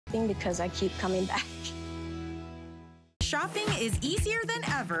shopping because I keep coming back. Shopping is easier than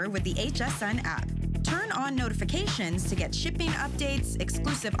ever with the HSN app. Turn on notifications to get shipping updates,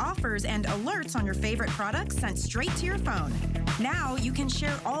 exclusive offers, and alerts on your favorite products sent straight to your phone. Now you can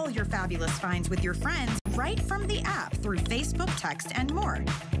share all your fabulous finds with your friends right from the app through Facebook, text, and more.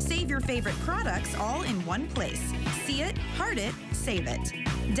 Save your favorite products all in one place. See it, heart it, save it.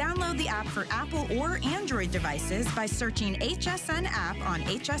 Download the app for Apple or Android devices by searching HSN app on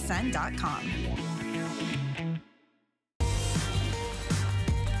hsn.com.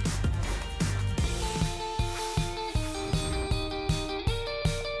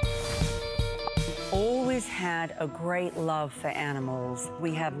 Always had a great love for animals.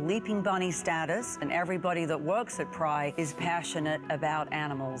 We have leaping bunny status, and everybody that works at Prai is passionate about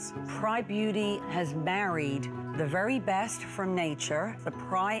animals. PRAI Beauty has married the very best from nature, the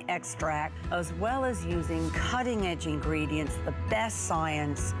Prai extract, as well as using cutting-edge ingredients, the best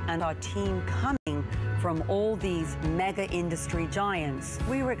science, and our team coming from all these mega industry giants.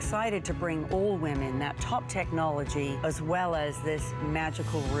 We were excited to bring all women that top technology as well as this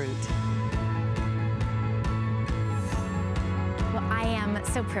magical root. Well, I am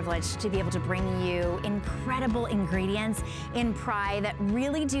so privileged to be able to bring you incredible ingredients in Prai that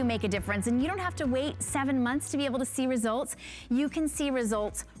really do make a difference. And you don't have to wait 7 months to be able to see results. You can see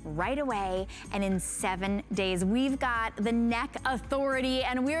results right away and in 7 days. We've got the neck authority,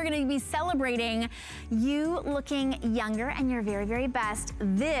 and we're gonna be celebrating you looking younger and your very, very best.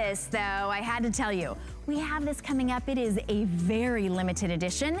 This, though, I had to tell you, we have this coming up. It is a very limited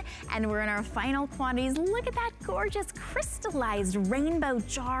edition, and we're in our final quantities. Look at that gorgeous crystallized rainbow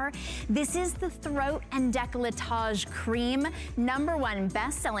jar. This is the Throat and Décolletage Cream, #1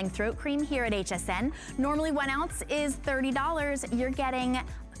 best-selling throat cream here at HSN. Normally 1 ounce is $30. You're getting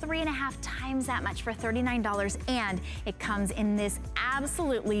 3.5 times that much for $39, and it comes in this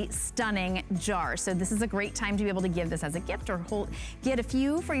absolutely stunning jar. So this is a great time to be able to give this as a gift or get a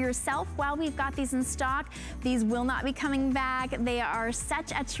few for yourself while we've got these in stock. These will not be coming back. They are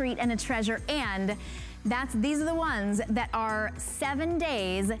such a treat and a treasure, and these are the ones that are 7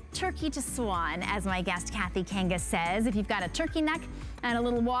 days turkey to swan, as my guest Kathy Kangas says. If you've got a turkey neck and a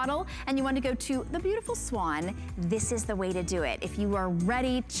little waddle and you want to go to the beautiful swan, this is the way to do it. If you are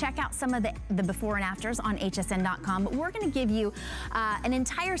ready, check out some of the before and afters on hsn.com. But we're going to give you an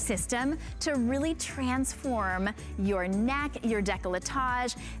entire system to really transform your neck, your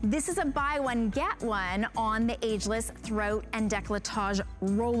décolletage. This is a buy one, get one on the Ageless Throat and Décolletage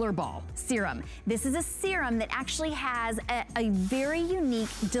Rollerball Serum. This is a serum that actually has a very unique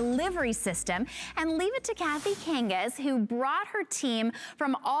delivery system. And leave it to Kathy Kangas, who brought her team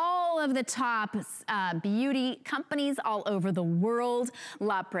from all of the top beauty companies all over the world,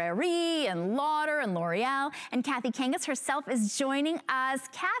 La Prairie and Lauder and L'Oreal. And Kathy Kangas herself is joining us.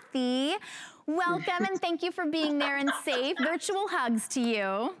 Kathy, welcome and thank you for being there and safe. Virtual hugs to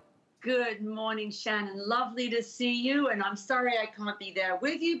you. Good morning, Shannon. Lovely to see you, and I'm sorry I can't be there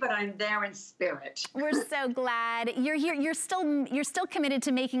with you, but I'm there in spirit. We're so glad you're here. You're still committed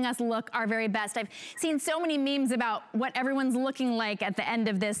to making us look our very best. I've seen so many memes about what everyone's looking like at the end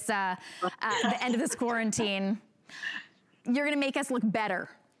of this quarantine. You're going to make us look better.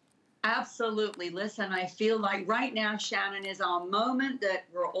 Absolutely. Listen, I feel like right now, Shannon, is our moment that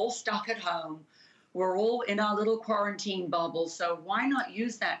we're all stuck at home. We're all in our little quarantine bubble, so why not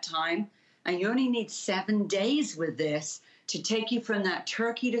use that time? And you only need 7 days with this to take you from that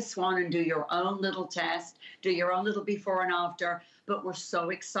turkey to swan and do your own little test, do your own little before and after. But we're so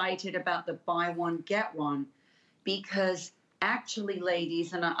excited about the buy one, get one, because actually,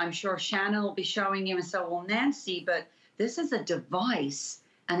 ladies, and I'm sure Shannon will be showing you, and so will Nancy, but this is a device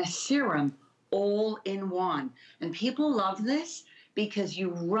and a serum all in one. And people love this because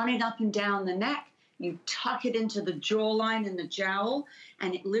you run it up and down the neck. You tuck it into the jawline and the jowl,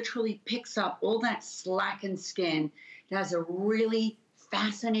 and it literally picks up all that slackened skin. It has a really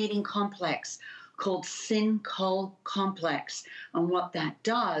fascinating complex called Syn-Col complex. And what that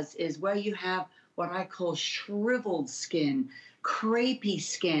does is where you have what I call shriveled skin, crepey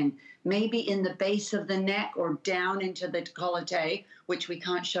skin, maybe in the base of the neck or down into the décolleté, which we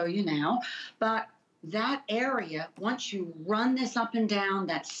can't show you now. But that area, once you run this up and down,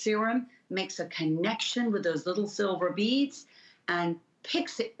 that serum makes a connection with those little silver beads and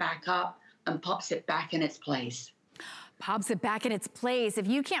picks it back up and pops it back in its place. pops it back in its place. If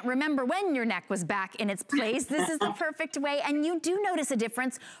you can't remember when your neck was back in its place, this is the perfect way. And you do notice a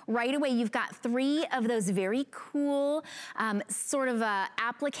difference right away. You've got 3 of those very cool sort of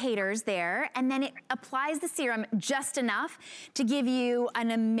applicators there, and then it applies the serum just enough to give you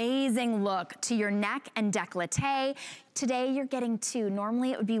an amazing look to your neck and décolleté. Today you're getting 2.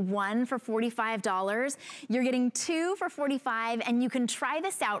 Normally it would be 1 for $45. You're getting 2 for $45, and you can try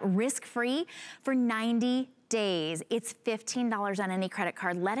this out risk-free for 90 days. It's $15 on any credit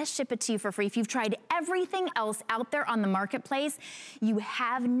card. Let us ship it to you for free. If you've tried everything else out there on the marketplace, you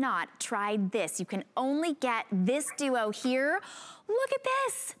have not tried this. You can only get this duo here. Look at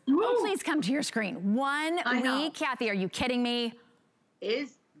this. Ooh. Oh, please come to your screen. 1 week. Kathy, are you kidding me?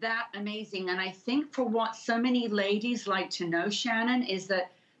 Is that amazing? And I think for what so many ladies like to know, Shannon, is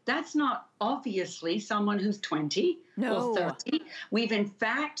that that's not obviously someone who's 20 or 30. We've in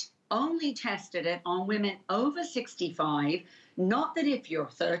fact only tested it on women over 65. Not that if you're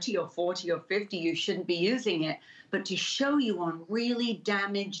 30 or 40 or 50, you shouldn't be using it, but to show you on really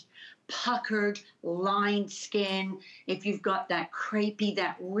damaged, puckered, lined skin, if you've got that crepey,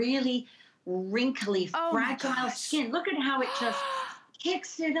 that really wrinkly, fragile skin. Look at how it just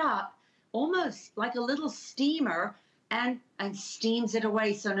kicks it up, almost like a little steamer, and steams it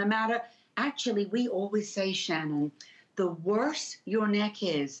away. So no matter, actually, we always say, Shannon, the worse your neck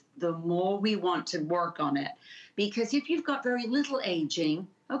is, the more we want to work on it. Because if you've got very little aging,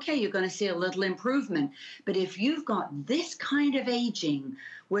 okay, you're going to see a little improvement. But if you've got this kind of aging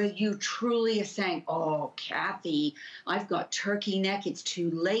where you truly are saying, oh, Kathy, I've got turkey neck, it's too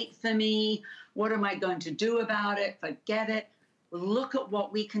late for me. What am I going to do about it? Forget it. Look at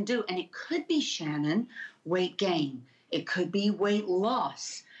what we can do. And it could be, Shannon, weight gain. It could be weight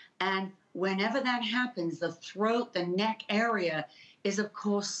loss. And whenever that happens, the throat, the neck area is, of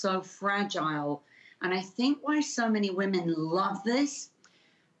course, so fragile. And I think why so many women love this,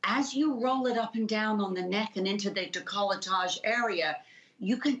 as you roll it up and down on the neck and into the décolletage area,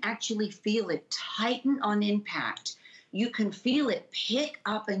 you can actually feel it tighten on impact. You can feel it pick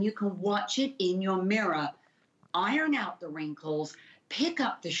up, and you can watch it in your mirror. Iron out the wrinkles, pick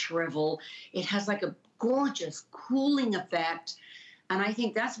up the shrivel. It has like a gorgeous cooling effect. And I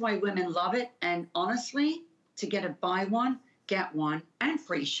think that's why women love it. And honestly, to get a buy one, get one, and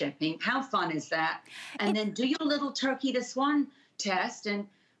free shipping. How fun is that? And then do your little turkey to swan test. And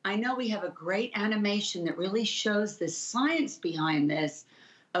I know we have a great animation that really shows the science behind this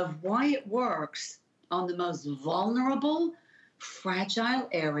of why it works on the most vulnerable, fragile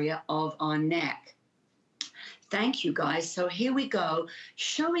area of our neck. Thank you, guys. So here we go,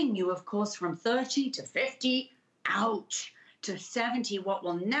 showing you, of course, from 30 to 50, ouch, to 70, what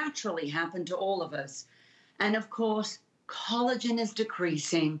will naturally happen to all of us. And of course, collagen is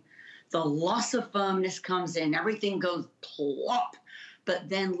decreasing. The loss of firmness comes in. Everything goes plop. But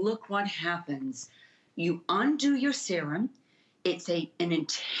then look what happens. You undo your serum. It's an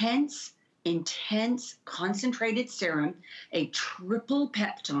intense, concentrated serum, a triple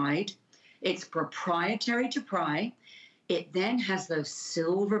peptide. It's proprietary to Prai. It then has those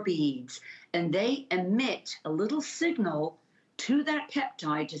silver beads, and they emit a little signal to that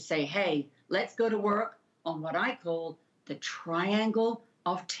peptide to say, hey, let's go to work on what I call the triangle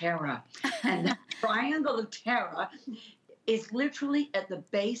of terror. And the triangle of terror is literally at the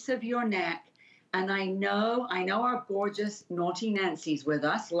base of your neck. And I know our gorgeous naughty Nancy's with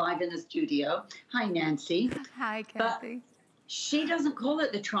us live in the studio. Hi, Nancy. Hi, Kathy. But she doesn't call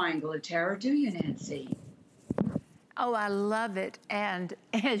it the triangle of terror, do you, Nancy? Oh, I love it. And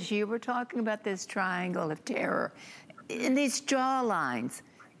as you were talking about this triangle of terror, in these jaw lines,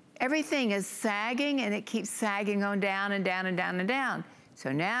 everything is sagging, and it keeps sagging on down and down and down and down.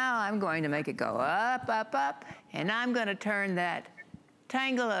 So now I'm going to make it go up, up, up, and I'm going to turn that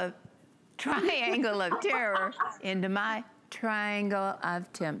triangle of terror into my triangle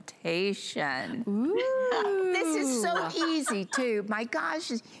of temptation. Ooh. This is so easy too. My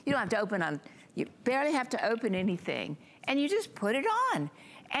gosh, you don't have to you barely have to open anything, and you just put it on.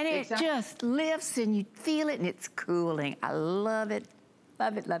 And it just lifts, and you feel it, and it's cooling. I love it,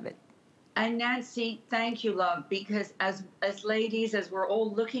 love it, love it. And Nancy, thank you, love, because as ladies, as we're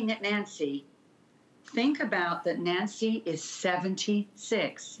all looking at Nancy, think about that Nancy is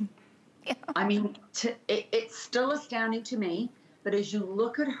 76. Yeah. I mean, it's still astounding to me, but as you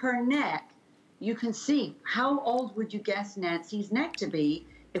look at her neck, you can see, how old would you guess Nancy's neck to be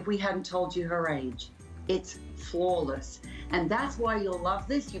if we hadn't told you her age? It's flawless. And that's why you'll love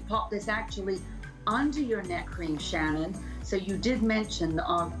this. You pop this actually under your neck cream, Shannon. So you did mention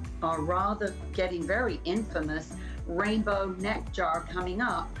our rather getting very infamous rainbow neck jar coming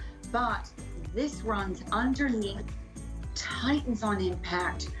up, but this runs underneath tightens on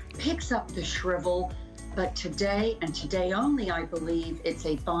impact, picks up the shrivel. But today, and today only, I believe, it's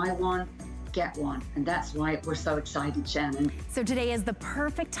a buy one, get one. And that's why we're so excited, Shannon. So today is the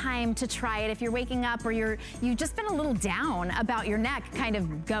perfect time to try it. If you're waking up or you've just been a little down about your neck kind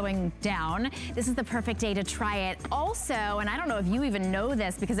of going down, this is the perfect day to try it. Also, and I don't know if you even know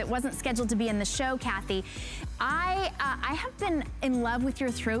this because it wasn't scheduled to be in the show, Kathy, I have been in love with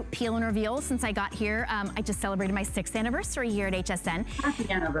your throat peel and reveal since I got here. I just celebrated my 6th anniversary here at HSN. Happy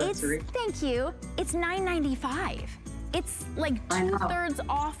anniversary. Thank you. It's $9.95. It's like 2/3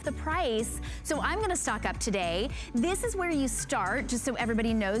 off the price. So I'm gonna stock up today. This is where you start, just so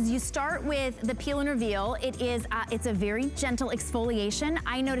everybody knows. You start with the peel and reveal. It's a very gentle exfoliation.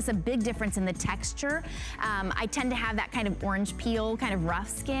 I notice a big difference in the texture. I tend to have that kind of orange peel, kind of rough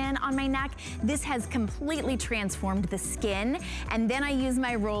skin on my neck. This has completely transformed the skin. And then I use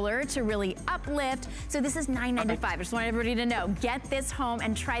my roller to really uplift. So this is $9.95. I just want everybody to know, get this home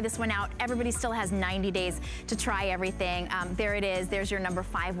and try this one out. Everybody still has 90 days to try everything. There it is. There's your number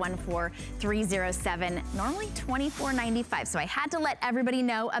 514307. Normally $24.95. So I had to let everybody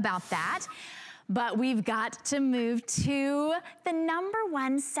know about that. But we've got to move to the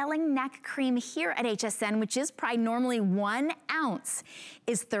 #1 selling neck cream here at HSN, which is Prai. Normally 1 ounce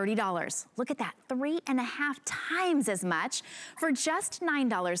is $30. Look at that, 3.5 times as much for just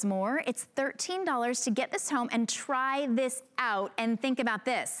 $9 more. It's $13 to get this home and try this out. And think about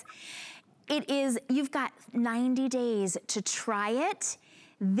this. You've got 90 days to try it.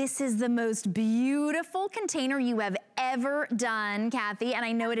 This is the most beautiful container you have ever done, Kathy, and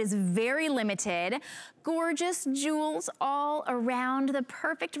I know it is very limited. Gorgeous jewels all around, the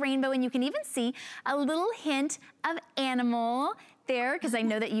perfect rainbow, and you can even see a little hint of animal there, because I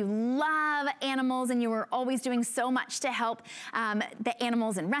know that you love animals and you are always doing so much to help the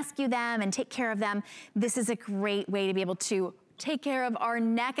animals and rescue them and take care of them. This is a great way to be able to take care of our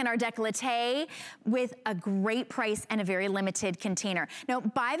neck and our décolleté with a great price and a very limited container. Now,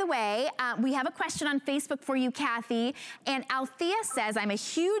 by the way, we have a question on Facebook for you, Kathy, and Althea says, I'm a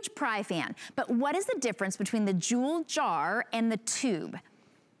huge Prai fan, but what is the difference between the jewel jar and the tube?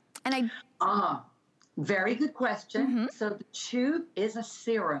 And very good question. So the tube is a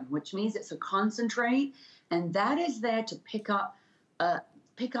serum, which means it's a concentrate, and that is there to pick up the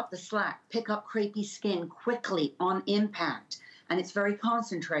slack, pick up crepey skin quickly on impact. And it's very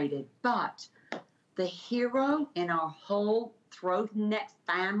concentrated. But the hero in our whole throat and neck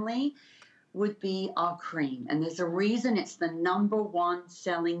family would be our cream. And there's a reason it's the #1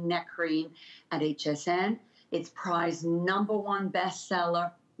 selling neck cream at HSN. It's Prai's #1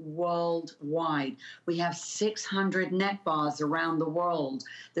 bestseller worldwide. We have 600 neck bars around the world.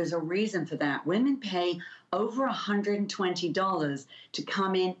 There's a reason for that. Women pay over $120 to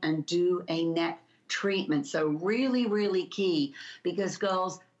come in and do a neck treatment. So really, really key, because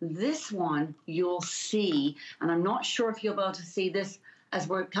girls, this one you'll see, and I'm not sure if you'll be able to see this as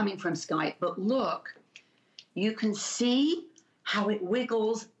we're coming from Skype, but look, you can see how it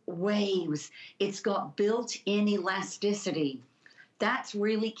wiggles waves. It's got built-in elasticity. That's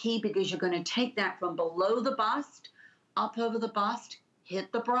really key, because you're going to take that from below the bust, up over the bust,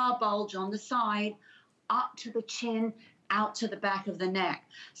 hit the bra bulge on the side, up to the chin, out to the back of the neck.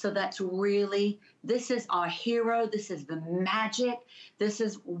 So that's really, this is our hero. This is the magic. This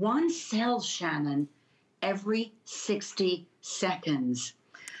is one cell, Shannon, every 60 seconds.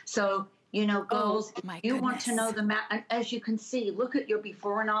 So, you know, girls, if you want to know and as you can see, look at your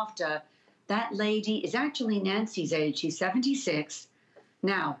before and after. That lady is actually Nancy's age. She's 76.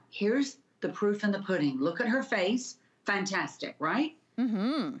 Now, here's the proof in the pudding. Look at her face. Fantastic, right?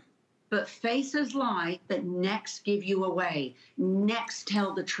 But faces lie, but necks give you away. Necks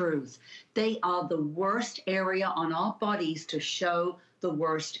tell the truth. They are the worst area on our bodies to show the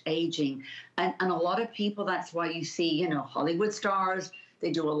worst aging. And a lot of people, that's why you see, you know, Hollywood stars,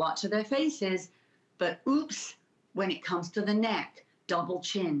 they do a lot to their faces, but oops, when it comes to the neck, double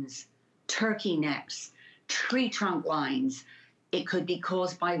chins, turkey necks, tree trunk lines, it could be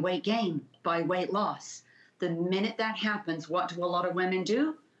caused by weight gain, by weight loss. The minute that happens, what do a lot of women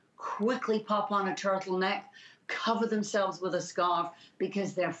do? Quickly pop on a turtleneck, cover themselves with a scarf,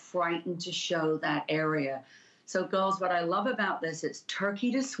 because they're frightened to show that area. So girls, what I love about this, it's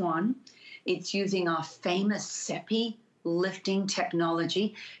turkey to swan. It's using our famous SEPI lifting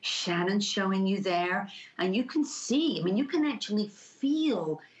technology. Shannon's showing you there. And you can see, I mean, you can actually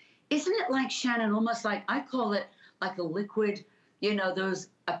feel, isn't it like, Shannon, almost like, I call it like a liquid, you know,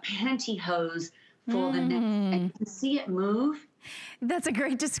 a pantyhose for the neck. And you can see it move. That's a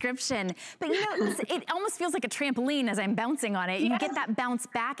great description. But you know, it almost feels like a trampoline as I'm bouncing on it. You get that bounce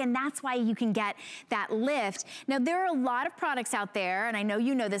back, and that's why you can get that lift. Now, there are a lot of products out there, and I know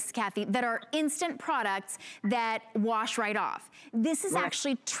you know this, Kathy, that are instant products that wash right off. This is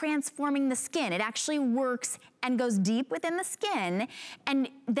actually transforming the skin. It actually works and goes deep within the skin, and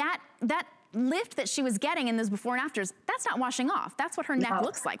that lift that she was getting in those before and afters, that's not washing off. That's what her neck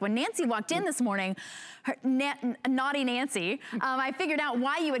looks like. When Nancy walked in this morning, naughty Nancy, I figured out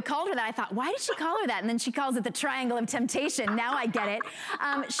why you had called her that. I thought, why did she call her that? And then she calls it the triangle of temptation. Now I get it.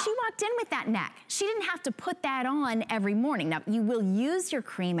 She walked in with that neck. She didn't have to put that on every morning. Now, you will use your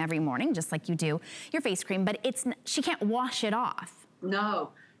cream every morning, just like you do your face cream, but she can't wash it off.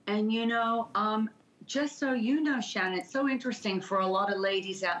 No, and you know, just so you know, Shannon, it's so interesting for a lot of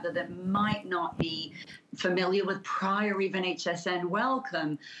ladies out there that might not be familiar with Prai or even HSN.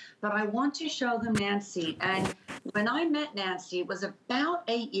 Welcome. But I want to show them Nancy. And when I met Nancy, it was about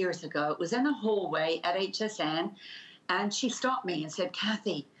 8 years ago. It was in a hallway at HSN. And she stopped me and said,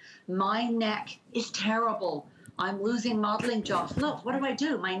 Kathy, my neck is terrible. I'm losing modeling jobs. Look, what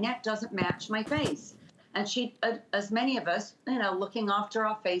do? My neck doesn't match my face. And she, as many of us, you know, looking after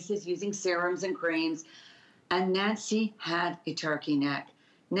our faces using serums and creams. And Nancy had a turkey neck.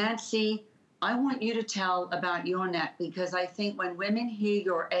 Nancy, I want you to tell about your neck, because I think when women hear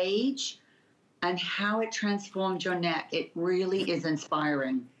your age and how it transformed your neck, it really is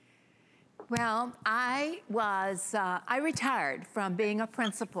inspiring. Well, I retired from being a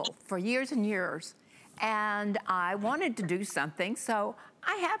principal for years and years, and I wanted to do something, so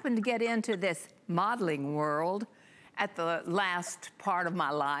I happened to get into this modeling world at the last part of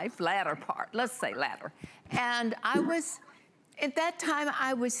my life, latter part, let's say latter. And I was, at that time,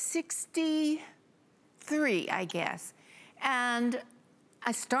 I was 63, I guess. And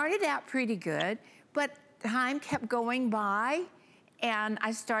I started out pretty good, but time kept going by, and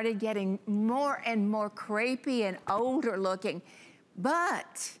I started getting more and more crepey and older looking.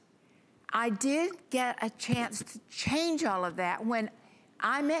 But I did get a chance to change all of that when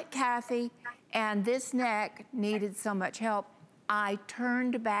I met Kathy and this neck needed so much help. I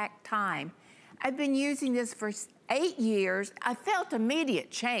turned back time. I've been using this for 8 years. I felt immediate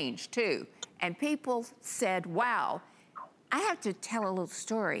change too. And people said, wow. I have to tell a little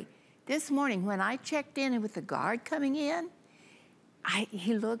story. This morning when I checked in with the guard coming in,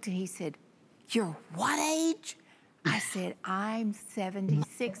 he looked and he said, you're what age? I said, I'm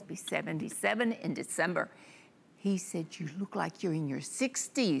 76, be 77 in December. He said, you look like you're in your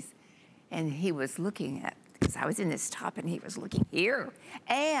 60s. And he was looking at, because I was in this top and he was looking here.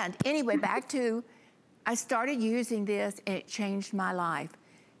 And anyway, I started using this and it changed my life.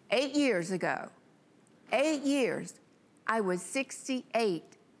 8 years ago, 8 years, I was 68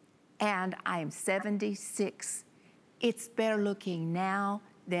 and I am 76. It's better looking now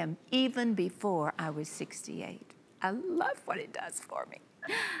than even before I was 68. I love what it does for me.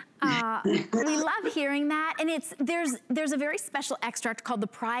 We love hearing that, and there's a very special extract called the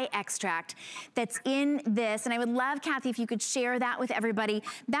Prai extract that's in this, and I would love, Kathy, if you could share that with everybody.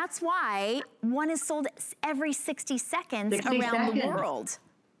 That's why one is sold every 60 seconds around the world.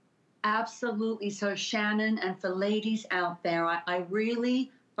 Absolutely. So Shannon, and for ladies out there, I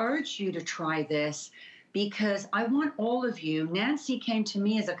really urge you to try this, because I want all of you. Nancy came to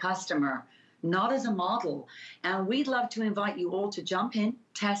me as a customer, not as a model. And we'd love to invite you all to jump in,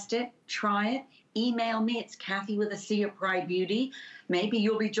 test it, try it, email me. It's Kathy with a C at PRAI Beauty. Maybe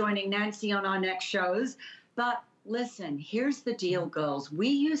you'll be joining Nancy on our next shows. But listen, here's the deal, girls. We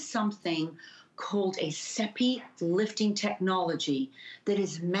use something called a SEPI lifting technology that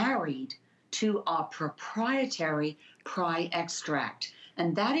is married to our proprietary Prai extract.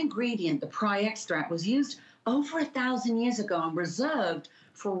 And that ingredient, the Prai extract, was used over 1,000 years ago and reserved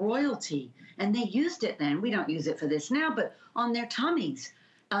for royalty. And they used it then, we don't use it for this now, but on their tummies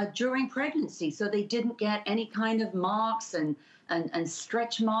during pregnancy, so they didn't get any kind of marks and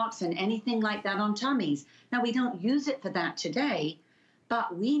stretch marks and anything like that on tummies. Now, we don't use it for that today,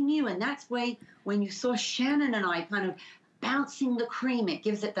 but we knew, and that's why when you saw Shannon and I kind of bouncing the cream, it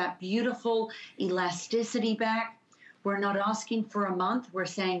gives it that beautiful elasticity back. We're not asking for a month. We're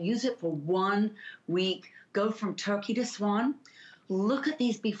saying use it for 1 week. Go from turkey to swan. Look at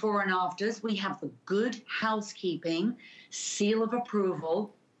these before and afters. We have the good housekeeping seal of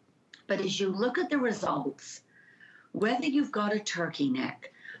approval. But as you look at the results, whether you've got a turkey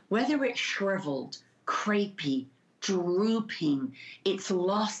neck, whether it's shriveled, crepey, drooping, it's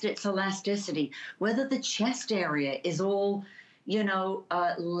lost its elasticity, whether the chest area is all, you know,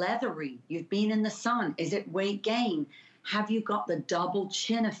 leathery, you've been in the sun, is it weight gain? Have you got the double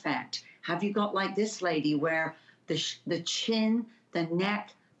chin effect? Have you got like this lady where the chin, the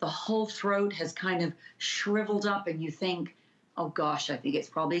neck, the whole throat has kind of shriveled up, and you think, oh gosh, I think it's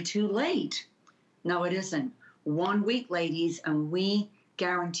probably too late. No, it isn't. 1 week, ladies, and we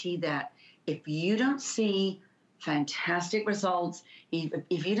guarantee that if you don't see fantastic results,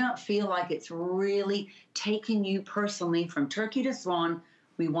 if you don't feel like it's really taking you personally from turkey to swan,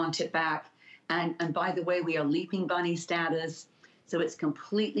 we want it back. And by the way, we are leaping bunny status, so it's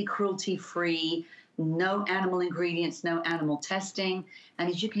completely cruelty-free, no animal ingredients, no animal testing. And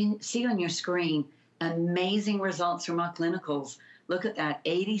as you can see on your screen, amazing results from our clinicals. Look at that,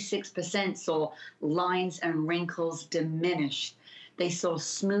 86% saw lines and wrinkles diminish. They saw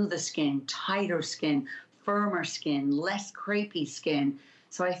smoother skin, tighter skin, firmer skin, less crepey skin.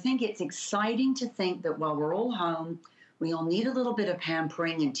 So I think it's exciting to think that while we're all home, we all need a little bit of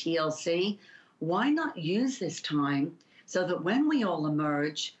pampering and TLC. Why not use this time so that when we all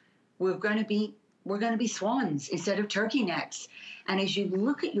emerge, we're going to be swans instead of turkey necks. And as you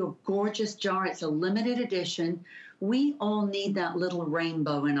look at your gorgeous jar, it's a limited edition. We all need that little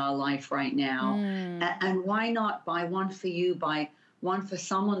rainbow in our life right now. And why not buy one for you, buy one for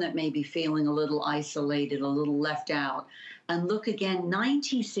someone that may be feeling a little isolated, a little left out. And look again,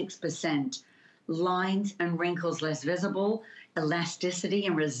 96% lines and wrinkles less visible, elasticity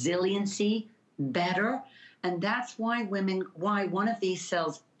and resiliency better. And that's why one of these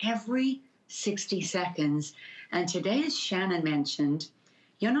sells every 60 seconds. And today, as Shannon mentioned,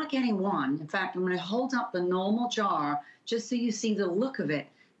 you're not getting one. In fact, I'm going to hold up the normal jar just so you see the look of it.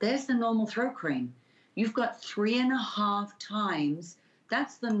 There's the normal throat cream. You've got 3.5 times.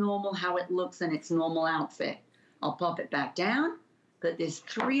 That's the normal, how it looks in its normal outfit. I'll pop it back down, but there's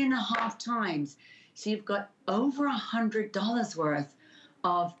 3.5 times. So you've got over $100 worth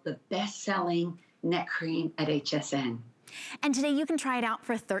of the best-selling neck cream at HSN. And today you can try it out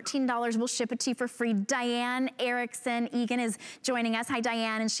for $13. We'll ship it to you for free. Diane Erickson Egan is joining us. Hi,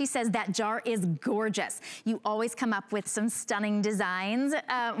 Diane. And she says that jar is gorgeous. You always come up with some stunning designs.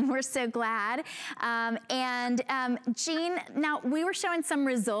 We're so glad. Jean, now we were showing some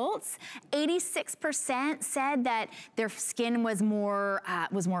results. 86% said that their skin was more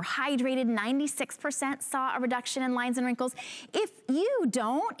hydrated. 96% saw a reduction in lines and wrinkles. If you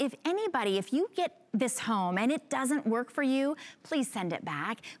don't, if you get this home and it doesn't work for you, please send it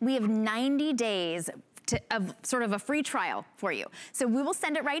back. We have 90 days of sort of a free trial for you. So we will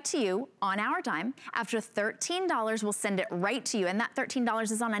send it right to you on our dime. After $13, we'll send it right to you. And that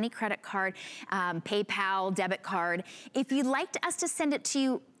 $13 is on any credit card, PayPal, debit card. If you'd like us to send it to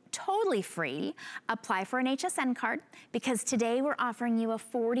you totally free, apply for an HSN card, because today we're offering you a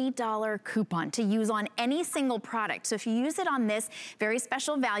 $40 coupon to use on any single product. So if you use it on this very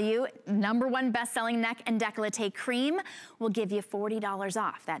special value, #1 best-selling neck and décolleté cream, we'll give you $40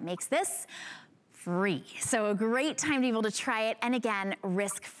 off. That makes this free. So a great time to be able to try it, and again,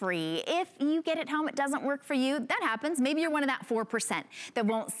 risk-free. If you get it home, it doesn't work for you, that happens. Maybe you're one of that 4% that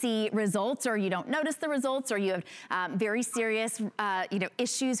won't see results, or you don't notice the results, or you have very serious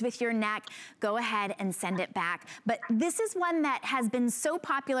issues with your neck. Go ahead and send it back. But this is one that has been so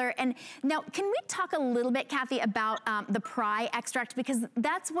popular. And now, can we talk a little bit, Kathy, about the Prai extract, because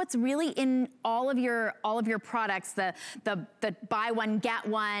that's what's really in all of your products, the buy one get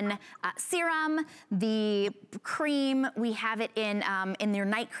one serum, the cream, we have it in your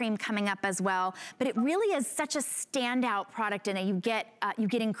night cream coming up as well. But it really is such a standout product, and you get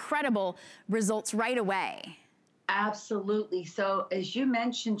incredible results right away. Absolutely. So as you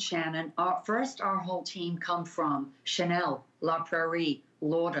mentioned, Shannon, our whole team come from Chanel, La Prairie,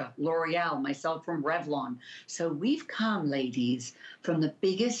 Lauder, L'Oreal, myself from Revlon. So we've come, ladies, from the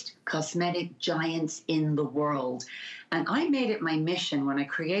biggest cosmetic giants in the world. And I made it my mission when I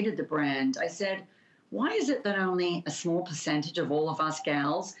created the brand. I said, why is it that only a small percentage of all of us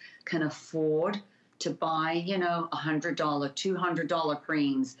gals can afford to buy, $100, $200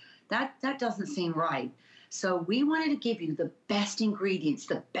 creams? That doesn't seem right. So we wanted to give you the best ingredients,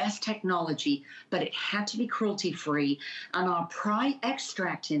 the best technology, but it had to be cruelty-free. And our Prai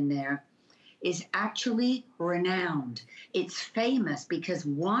extract in there is actually renowned. It's famous because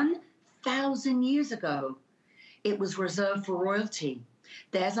 1,000 years ago, it was reserved for royalty.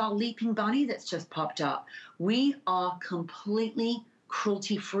 There's our leaping bunny that's just popped up. We are completely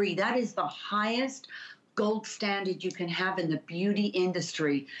cruelty-free. That is the highest gold standard you can have in the beauty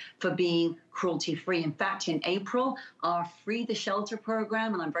industry for being cruelty-free. In fact, in April, our Free the Shelter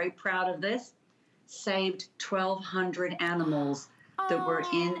program, and I'm very proud of this, saved 1,200 animals that were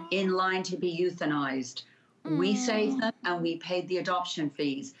in line to be euthanized. We saved them, and we paid the adoption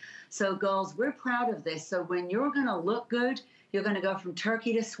fees. So girls, we're proud of this. So when you're going to look good, you're going to go from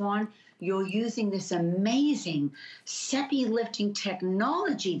turkey to swan, you're using this amazing sepia lifting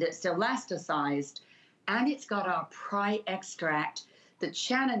technology that's elasticized, and it's got our Prai extract that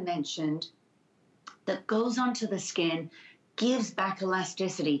Shannon mentioned that goes onto the skin, gives back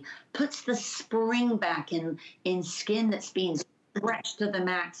elasticity, puts the spring back in skin that's been stretched to the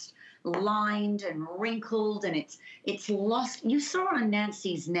max, lined and wrinkled, and it's lost. You saw on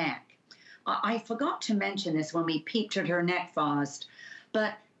Nancy's neck. I forgot to mention this when we peeped at her neck first,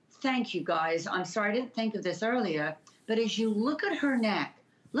 but thank you guys. I'm sorry I didn't think of this earlier, but as you look at her neck,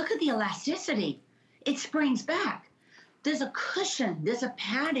 look at the elasticity. It springs back. There's a cushion, there's a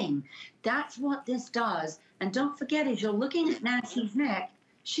padding. That's what this does. And don't forget, as you're looking at Nancy's neck,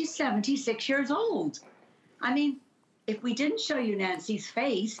 she's 76 years old. I mean, if we didn't show you Nancy's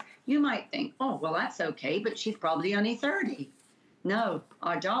face, you might think, oh, well, that's okay, but she's probably only 30. No,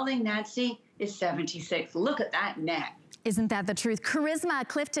 our darling Nancy is 76. Look at that neck. Isn't that the truth? Charisma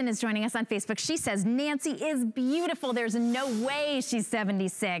Clifton is joining us on Facebook. She says, Nancy is beautiful. There's no way she's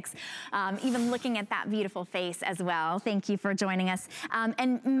 76. Even looking at that beautiful face as well. Thank you for joining us.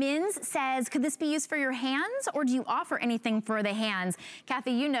 And Mins says, could this be used for your hands, or do you offer anything for the hands? Kathy,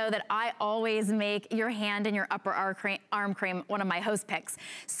 you know that I always make your hand and your upper arm cream one of my host picks.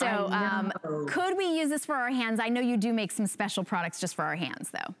 So could we use this for our hands? I know you do make some special products just for our hands,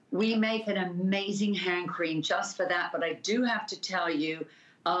 though. We make an amazing hand cream just for that, but I do have to tell you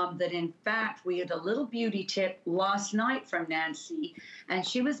that in fact we had a little beauty tip last night from Nancy, and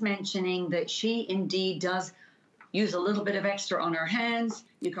she was mentioning that she indeed does use a little bit of extra on her hands.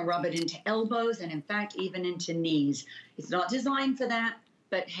 You can rub it into elbows and in fact even into knees. It's not designed for that,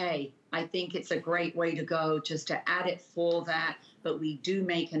 but hey, I think it's a great way to go just to add it for that. But we do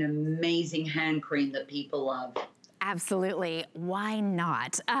make an amazing hand cream that people love. Absolutely. Why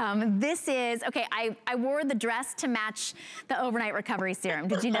not? This is, okay, I wore the dress to match the overnight recovery serum.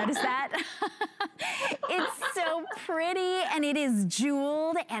 Did you notice that? It's so pretty, and it is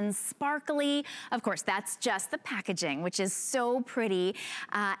jeweled and sparkly. Of course, that's just the packaging, which is so pretty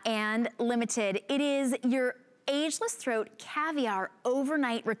and limited. It is your Ageless Throat Caviar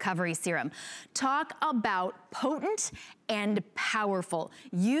Overnight Recovery Serum. Talk about potent and powerful.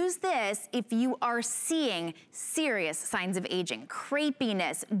 Use this if you are seeing serious signs of aging,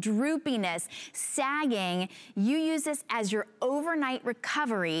 crepiness, droopiness, sagging. You use this as your overnight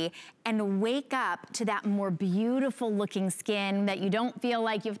recovery and wake up to that more beautiful looking skin that you don't feel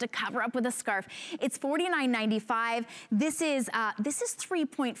like you have to cover up with a scarf. It's $49.95. This is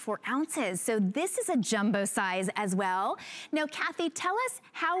 3.4 ounces. So this is a jumbo size as well. Now, Kathy, tell us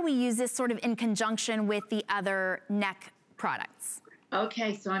how we use this sort of in conjunction with the other neck products.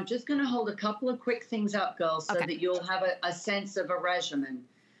 Okay, so I'm just going to hold a couple of quick things up, girls, so that you'll have a sense of a regimen.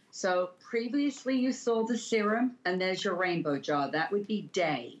 So previously you saw the serum, and there's your rainbow jar. That would be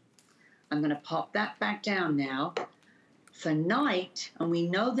day. I'm going to pop that back down now. For night, and we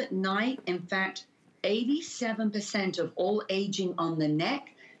know that night, in fact, 87% of all aging on the neck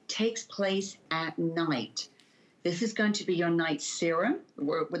takes place at night. This is going to be your night serum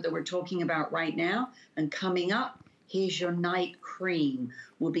that we're talking about right now. And coming up, here's your night cream.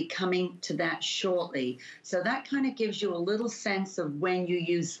 We'll be coming to that shortly. So that kind of gives you a little sense of when you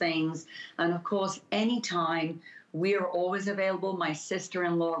use things. And of course, anytime, we are always available. My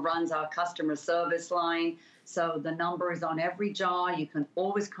sister-in-law runs our customer service line. So the number is on every jar. You can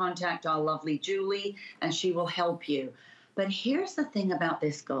always contact our lovely Julie, and she will help you. But here's the thing about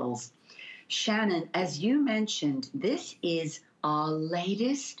this, girls. Shannon, as you mentioned, this is our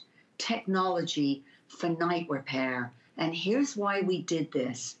latest technology for night repair. And here's why we did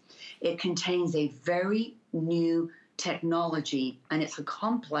this. It contains a very new technology, and it's a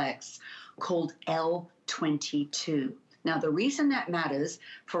complex called L22. Now, the reason that matters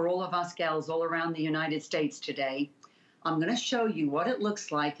for all of us gals all around the United States today, I'm going to show you what it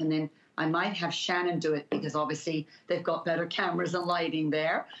looks like, and then I might have Shannon do it because obviously they've got better cameras and lighting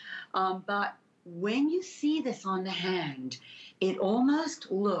there. But when you see this on the hand, it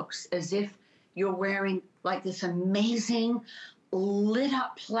almost looks as if you're wearing like this amazing lit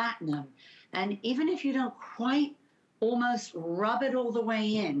up platinum. And even if you don't quite almost rub it all the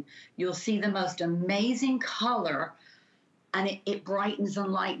way in, you'll see the most amazing color, and it brightens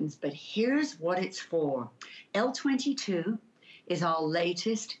and lightens. But here's what it's for. L22 is our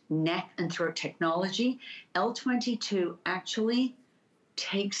latest neck and throat technology. L22 actually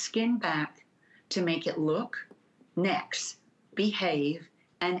takes skin back to make it look, necks, behave,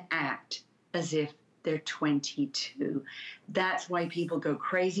 and act as if they're 22. That's why people go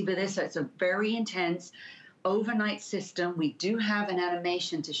crazy for this. So it's a very intense overnight system. We do have an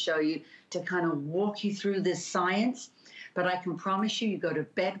animation to show you to kind of walk you through this science. but I can promise you, you go to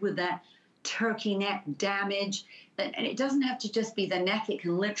bed with that turkey neck damage. And it doesn't have to just be the neck. It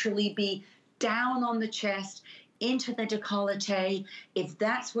can literally be down on the chest, into the décolleté. If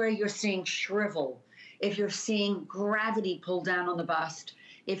that's where you're seeing shrivel, if you're seeing gravity pull down on the bust,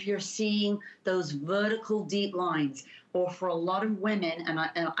 if you're seeing those vertical deep lines, or for a lot of women, and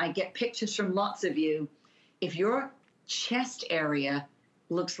I get pictures from lots of you, if your chest area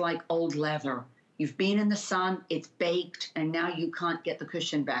looks like old leather, you've been in the sun, it's baked, and now you can't get the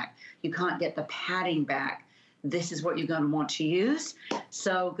cushion back. You can't get the padding back. This is what you're going to want to use.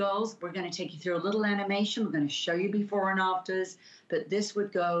 So, girls, we're going to take you through a little animation. We're going to show you before and afters, but this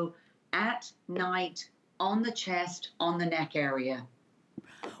would go at night on the chest, on the neck area.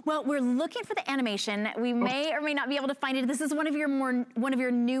 Well, we're looking for the animation. We may or may not be able to find it. This is one of your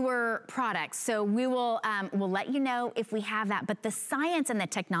newer products, so we will we'll let you know if we have that. But the science and the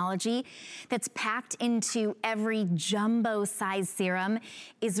technology that's packed into every jumbo size serum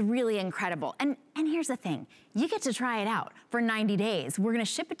is really incredible. And here's the thing. You get to try it out for 90 days. We're gonna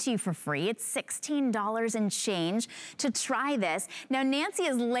ship it to you for free. It's $16 and change to try this. Now, Nancy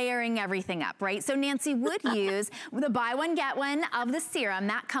is layering everything up, right? So Nancy would use the buy one, get one of the serum.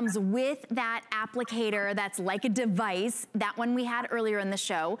 That comes with that applicator that's like a device. That one we had earlier in the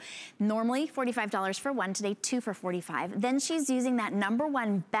show. Normally $45 for one, today 2 for $45. Then she's using that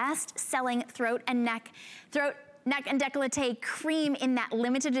 #1 best-selling throat and neck and décolleté cream in that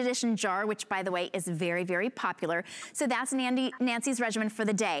limited edition jar, which by the way is very, very popular. So that's Nancy's regimen for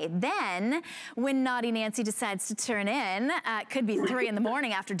the day. Then when Naughty Nancy decides to turn in, it could be 3 in the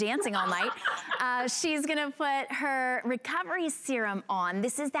morning after dancing all night, she's gonna put her recovery serum on.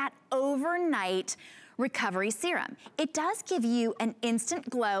 This is that overnight recovery serum. It does give you an instant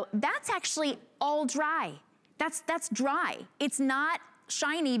glow. That's actually all dry. That's dry. It's not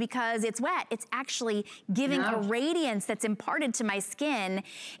shiny because it's wet. It's actually giving a radiance that's imparted to my skin.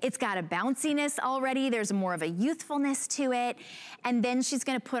 It's got a bounciness already. There's more of a youthfulness to it. And then she's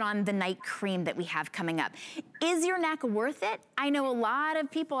gonna put on the night cream that we have coming up. Is your neck worth it? I know a lot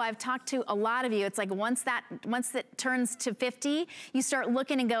of people, I've talked to a lot of you, it's like once it turns to 50, you start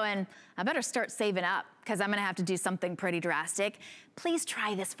looking and going, I better start saving up because I'm gonna have to do something pretty drastic. Please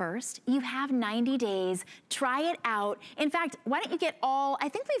try this first. You have 90 days, try it out. In fact, why don't you get all, I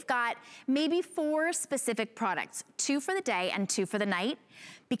think we've got maybe 4 specific products, 2 for the day and 2 for the night,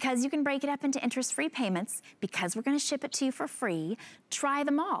 because you can break it up into interest-free payments, because we're gonna ship it to you for free. Try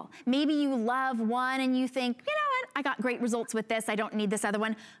them all. Maybe you love one and you think, you know what, I got great results with this, I don't need this other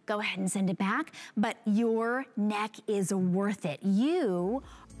one. Go ahead and send it back, but your neck is worth it. You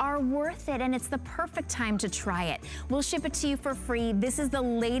are worth it, and it's the perfect time to try it. We'll ship it to you for free. This is the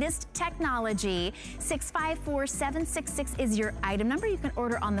latest technology. 654766 is your item number. You can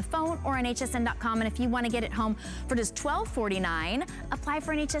order on the phone or on hsn.com, and if you want to get it home for just $12.49, apply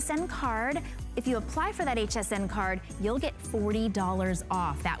for an HSN card. If you apply for that HSN card, you'll get $40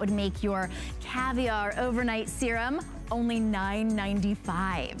 off. That would make your caviar overnight serum only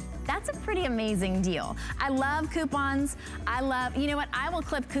 $9.95. That's a pretty amazing deal. I love coupons. You know what? I will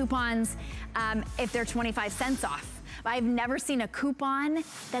clip coupons if they're 25 cents off. I've never seen a coupon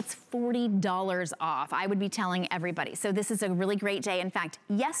that's $40 off. I would be telling everybody. So this is a really great day. In fact,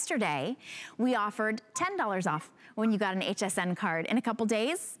 yesterday we offered $10 off when you got an HSN card. In a couple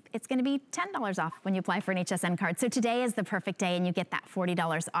days, it's gonna be $10 off when you apply for an HSN card. So today is the perfect day and you get that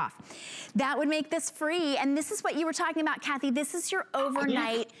 $40 off. That would make this free. And this is what you were talking about, Kathy. This is your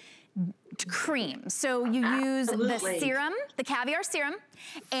overnight cream. So you use the serum, the caviar serum,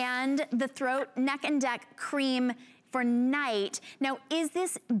 and the throat, neck and deck cream for night. Now, is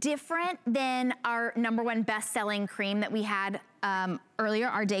this different than our #1 best-selling cream that we had earlier,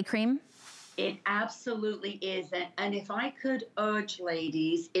 our day cream? It absolutely is. And if I could urge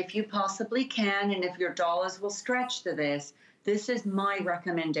ladies, if you possibly can, and if your dollars will stretch to this is my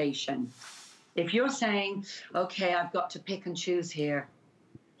recommendation. If you're saying, okay, I've got to pick and choose here,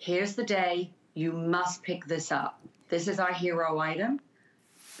 here's the day, you must pick this up. This is our hero item,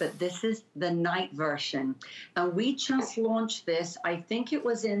 but this is the night version. And we just launched this, I think it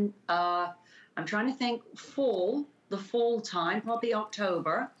was in, I'm trying to think, the fall time, probably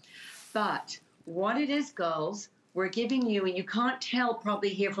October. But what it is, girls, we're giving you, and you can't tell probably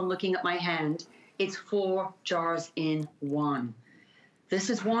here from looking at my hand, it's 4 jars in one. This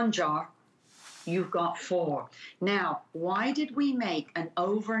is 1 jar. You've got 4. Now, why did we make an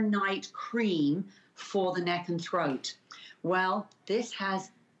overnight cream for the neck and throat? Well, this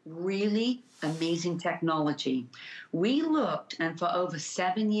has really amazing technology. We looked, and for over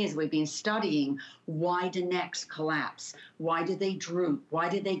 7 years, we've been studying why do necks collapse? Why do they droop? Why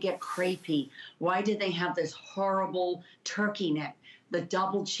do they get crepey? Why do they have this horrible turkey neck, the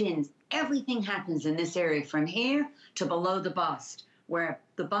double chins? Everything happens in this area from here to below the bust, where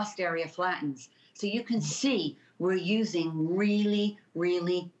the bust area flattens. So you can see we're using really,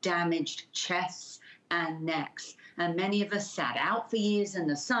 really damaged chests and necks. And many of us sat out for years in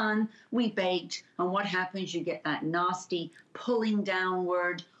the sun. We baked, and what happens? You get that nasty pulling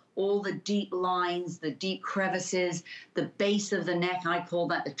downward, all the deep lines, the deep crevices, the base of the neck. I call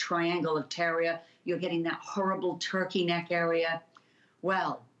that the triangle of terror. You're getting that horrible turkey neck area.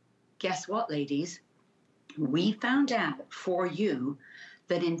 Well, guess what, ladies? We found out for you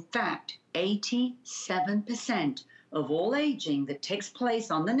that, in fact, 87% of all aging that takes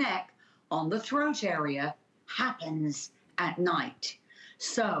place on the neck, on the throat area, happens at night.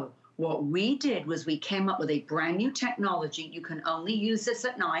 So what we did was we came up with a brand new technology. You can only use this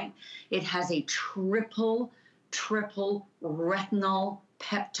at night. It has a triple retinol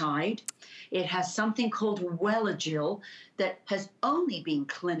peptide. It has something called Welligil that has only been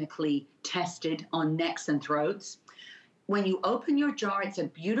clinically tested on necks and throats. When you open your jar, it's a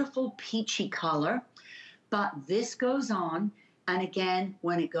beautiful peachy color, but this goes on. And again,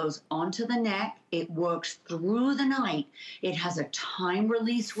 when it goes onto the neck, it works through the night. It has a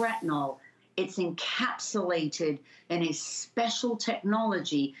time-release retinol. It's encapsulated in a special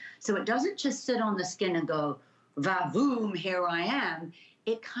technology. So it doesn't just sit on the skin and go, va-voom, here I am.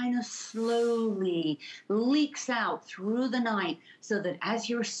 It kind of slowly leaks out through the night so that as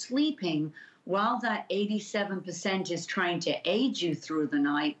you're sleeping, while that 87% is trying to aid you through the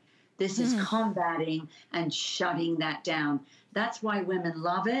night, this is combating and shutting that down. That's why women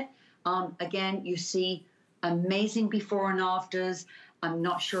love it. Again, you see amazing before and afters. I'm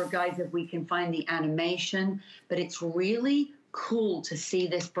not sure, guys, if we can find the animation, but it's really cool to see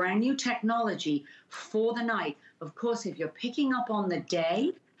this brand new technology for the night. Of course, if you're picking up on the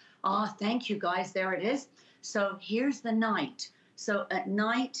day, thank you, guys, there it is. So here's the night. So at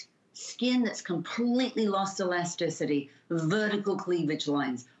night, skin that's completely lost elasticity, vertical cleavage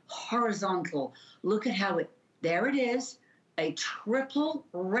lines, horizontal. Look at how there it is, a triple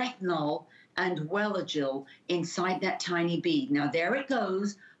retinol and Welligil inside that tiny bead. Now there it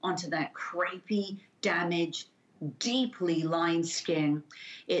goes onto that crepey, damaged, deeply lined skin.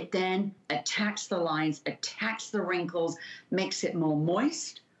 It then attacks the lines, attacks the wrinkles, makes it more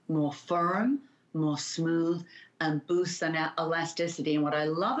moist, more firm, more smooth, and boosts an elasticity. And what I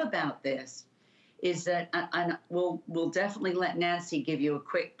love about this is that, and we'll definitely let Nancy give you a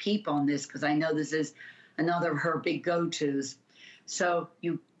quick peep on this, because I know this is another of her big go-tos. So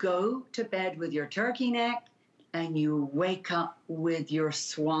you go to bed with your turkey neck and you wake up with your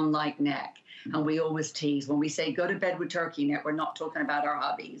swan-like neck. And we always tease when we say go to bed with turkey neck, we're not talking about our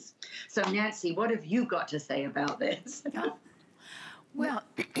hobbies. So Nancy, what have you got to say about this? Well,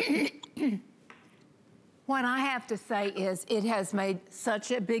 what I have to say is it has made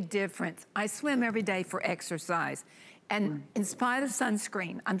such a big difference. I swim every day for exercise. And in spite of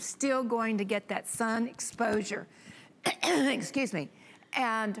sunscreen, I'm still going to get that sun exposure. Excuse me.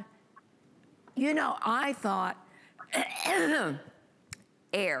 And, you know, I thought,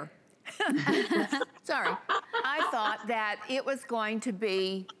 air. Sorry. I thought that it was going to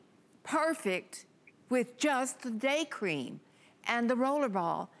be perfect with just the day cream and the roller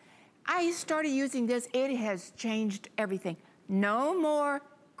ball. I started using this. It has changed everything. No more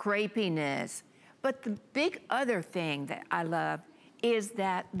crepiness. But the big other thing that I love is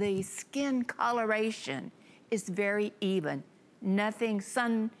that the skin coloration is very even. Nothing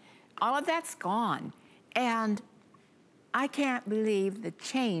all of that's gone. And I can't believe the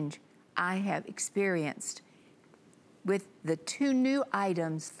change I have experienced with the 2 new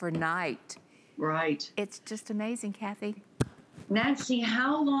items for night. Right. It's just amazing, Kathy. Nancy,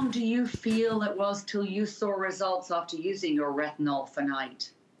 how long do you feel it was till you saw results after using your retinol for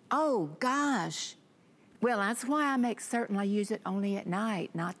night? Oh, gosh. Well, that's why I make certain I use it only at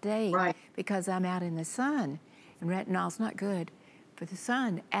night, not day. Right. Because I'm out in the sun, and retinol's not good for the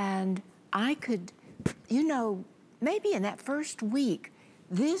sun. And I could, you know, maybe in that first week,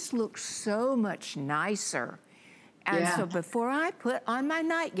 this looks so much nicer. And so before I put on my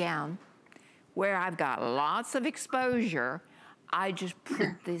nightgown, where I've got lots of exposure, I just put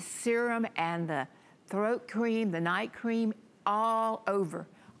the serum and the throat cream, the night cream, all over,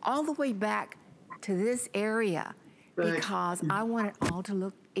 all the way back to this area, because I want it all to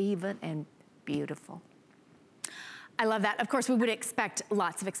look even and beautiful. I love that. Of course, we would expect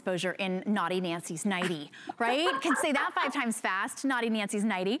lots of exposure in Naughty Nancy's nightie, right? Can say that 5 times fast, Naughty Nancy's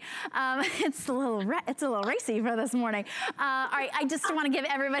nightie. It's a little racy for this morning. All right, I just want to give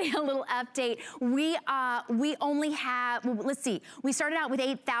everybody a little update. We only have, well, let's see, we started out with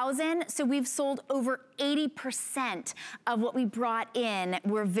 8,000, so we've sold over 80% of what we brought in.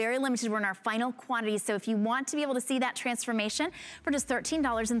 We're very limited, we're in our final quantities, so if you want to be able to see that transformation for just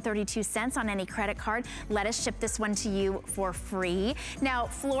 $13.32 on any credit card, let us ship this one to you for free. Now,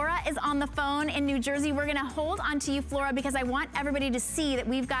 Flora is on the phone in New Jersey. We're gonna hold on to you, Flora, because I want everybody to see that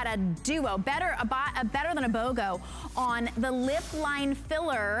we've got a duo, better than a BOGO on the lip line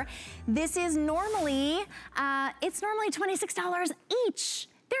filler. This is normally, it's normally $26 each.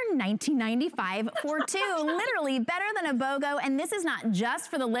 They're $19.95 for 2, literally better than a BOGO. And this is not just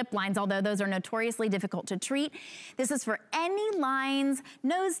for the lip lines, although those are notoriously difficult to treat. This is for any lines,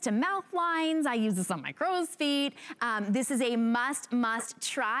 nose to mouth lines. I use this on my crow's feet. This is a must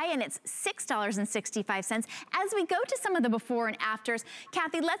try, and it's $6.65. As we go to some of the before and afters,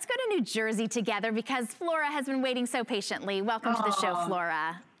 Kathy, let's go to New Jersey together because Flora has been waiting so patiently. Welcome to the show,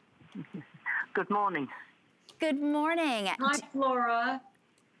 Flora. Good morning. Good morning. Hi, Flora.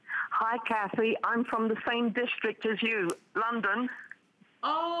 Hi, Kathy. I'm from the same district as you, London.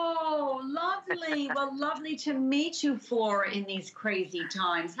 Oh, lovely. Well, lovely to meet you, Flora, in these crazy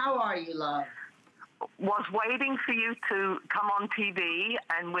times. How are you, love? Was waiting for you to come on TV,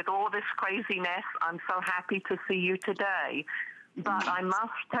 and with all this craziness, I'm so happy to see you today. But I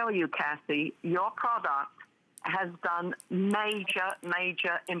must tell you, Kathy, your product has done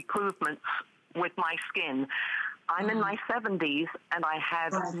major improvements with my skin. I'm in my 70s, and I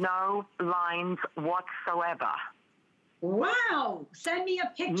have no lines whatsoever. Wow. Send me a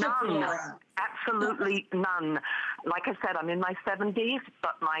picture, Flora. Absolutely none. Like I said, I'm in my 70s,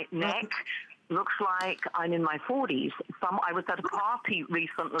 but my neck looks like I'm in my 40s. I was at a party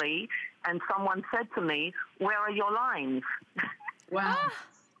recently, and someone said to me, "Where are your lines?" Wow.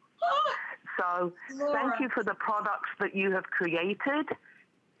 So Flora, thank you for the products that you have created,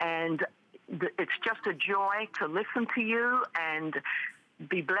 and it's just a joy to listen to you and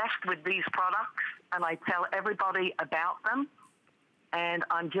be blessed with these products, and I tell everybody about them, and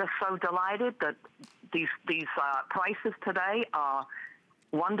I'm just so delighted that these prices today are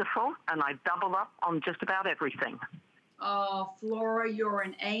wonderful, and I double up on just about everything. Oh, Flora, you're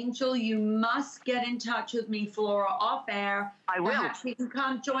an angel. You must get in touch with me, Flora, off air. I will. Perhaps you can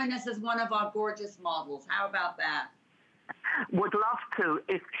come join us as one of our gorgeous models. How about that? Would love to.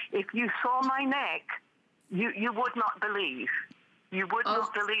 If you saw my neck, you would not believe. You would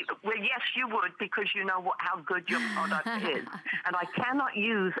not believe. Well, yes, you would, because you know how good your product is. And I cannot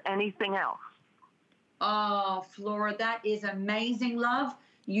use anything else. Oh, Flora, that is amazing, love.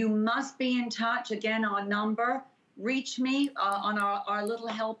 You must be in touch. Again, our number. Reach me on our little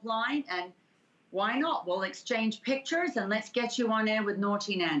helpline, and why not? We'll exchange pictures, and let's get you on air with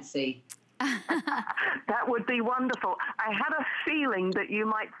Naughty Nancy. That would be wonderful. I had a feeling that you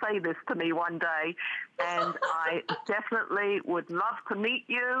might say this to me one day, and I definitely would love to meet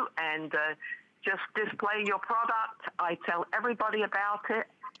you and just display your product. I tell everybody about it,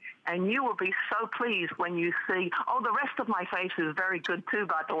 and you will be so pleased when you see, the rest of my face is very good too,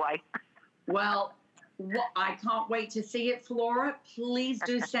 by the way. Well, I can't wait to see it, Flora. Please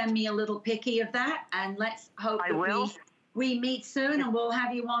do send me a little picky of that, and let's hope that we meet soon, and we'll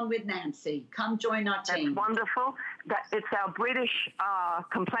have you on with Nancy. Come join our team. That's wonderful. It's our British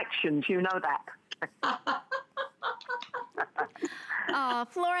complexions, you know that. Oh,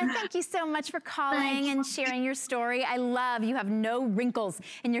 Flora, thank you so much for calling and sharing your story. I love you have no wrinkles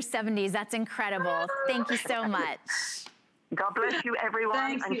in your 70s. That's incredible. Thank you so much. God bless you,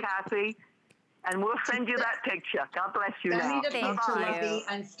 everyone, and Kathy. And we'll send you that picture. God bless you now. Send me the picture, Lovey,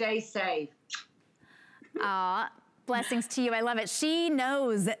 and stay safe. Blessings to you. I love it. She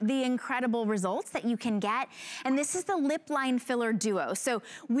knows the incredible results that you can get. And this is the Lip Line Filler Duo. So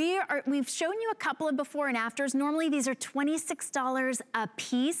we've shown you a couple of before and afters. Normally these are $26 a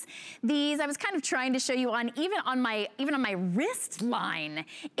piece. These, I was kind of trying to show you on, even on my wrist line,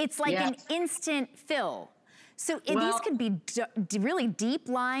 it's like an instant fill. So these could be really deep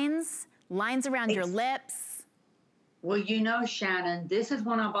lines around your lips. Well, you know, Shannon, this is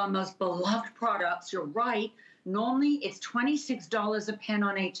one of our most beloved products. You're right. Normally, it's $26 a pen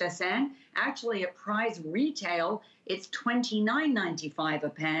on HSN. Actually, at Prai's retail, it's $29.95 a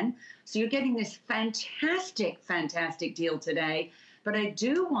pen. So you're getting this fantastic, fantastic deal today. But I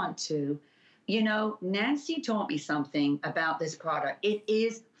do want to, you know, Nancy taught me something about this product. It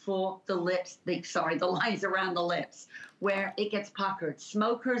is for the lips, the lines around the lips, where it gets puckered.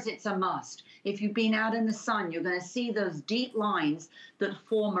 Smokers, it's a must. If you've been out in the sun, you're going to see those deep lines that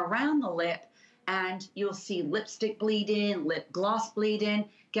form around the lip, and you'll see lipstick bleed in, lip gloss bleed in.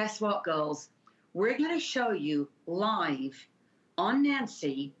 Guess what, girls? We're going to show you live on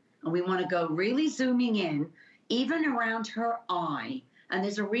Nancy, and we want to go really zooming in, even around her eye. And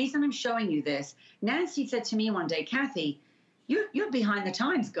there's a reason I'm showing you this. Nancy said to me one day, Kathy, you're behind the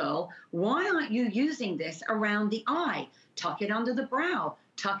times, girl. Why aren't you using this around the eye? Tuck it under the brow.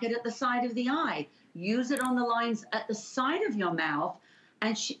 Tuck it at the side of the eye. Use it on the lines at the side of your mouth.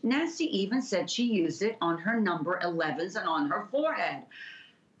 And Nancy even said she used it on her number 11s and on her forehead.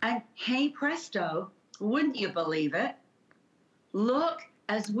 And hey, presto, wouldn't you believe it? Look,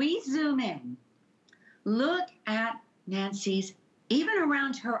 as we zoom in, look at Nancy's, even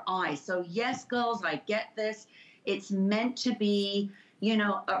around her eye. So yes, girls, I get this. It's meant to be, you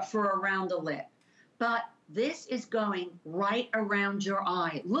know, for around the lip. But this is going right around your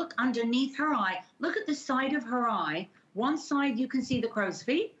eye. Look underneath her eye. Look at the side of her eye. One side you can see the crow's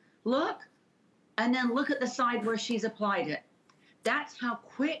feet. Look. And then look at the side where she's applied it. That's how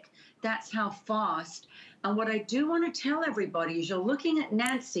quick, that's how fast. And what I do want to tell everybody is you're looking at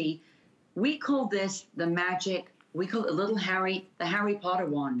Nancy. We call this the magic, we call it the Harry Potter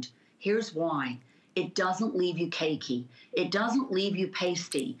wand. Here's why. It doesn't leave you cakey. It doesn't leave you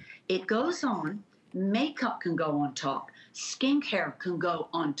pasty. It goes on. Makeup can go on top. Skincare can go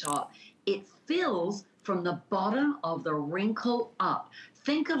on top. It fills from the bottom of the wrinkle up.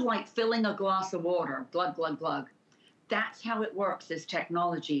 Think of like filling a glass of water. Glug, glug, glug. That's how it works, this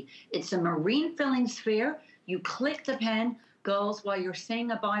technology. It's a marine filling sphere. You click the pen. Girls, while you're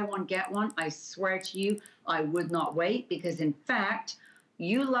saying a buy one, get one, I swear to you, I would not wait, because in fact,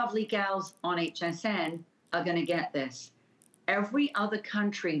 you lovely gals on HSN are going to get this. Every other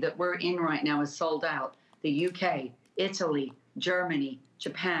country that we're in right now is sold out. The UK, Italy, Germany,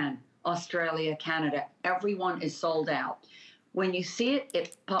 Japan, Australia, Canada, everyone is sold out. When you see it,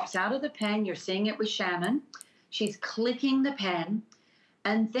 it pops out of the pen. You're seeing it with Shannon. She's clicking the pen.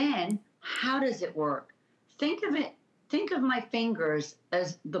 And then how does it work? Think of it. Think of my fingers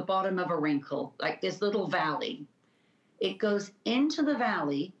as the bottom of a wrinkle, like this little valley. It goes into the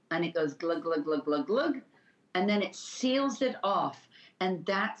valley and it goes glug, glug, glug, glug, glug, and then it seals it off. And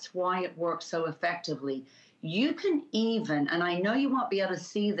that's why it works so effectively. You can even, and I know you won't be able to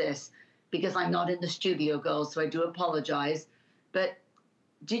see this because I'm not in the studio, girls, so I do apologize, but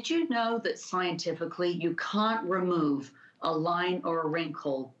did you know that scientifically you can't remove a line or a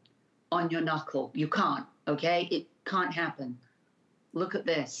wrinkle on your knuckle? You can't, okay? It can't happen. Look at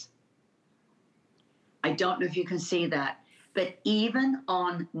this. I don't know if you can see that, but even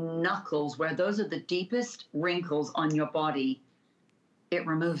on knuckles, where those are the deepest wrinkles on your body, it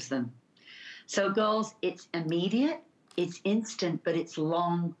removes them. So girls, it's immediate, it's instant, but it's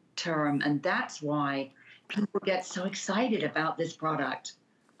long term. And that's why people get so excited about this product.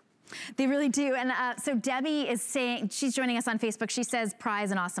 They really do. And so Debbie is saying, she's joining us on Facebook. She says Prai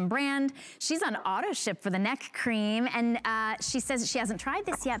is an awesome brand. She's on auto ship for the neck cream. And she says she hasn't tried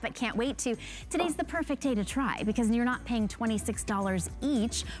this yet, but can't wait to. Today's the perfect day to try because you're not paying $26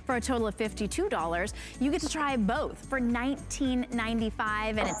 each for a total of $52. You get to try both for $19.95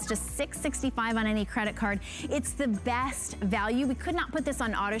 and it's just $6.65 on any credit card. It's the best value. We could not put this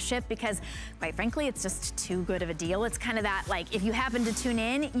on auto ship because quite frankly, it's just too good of a deal. It's kind of that, like, if you happen to tune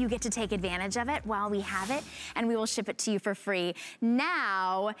in, you get to take advantage of it while we have it, and we will ship it to you for free.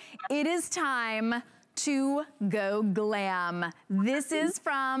 Now, it is time to go glam. This is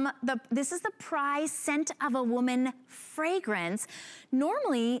the Prai Scent of a Woman fragrance.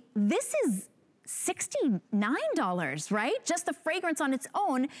 Normally, this is $69, right? Just the fragrance on its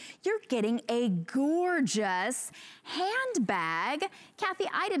own. You're getting a gorgeous handbag. Kathy,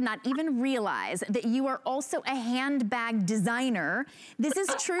 I did not even realize that you are also a handbag designer. This is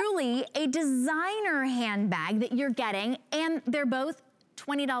truly a designer handbag that you're getting, and they're both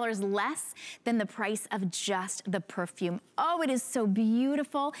 $20 less than the price of just the perfume. Oh, it is so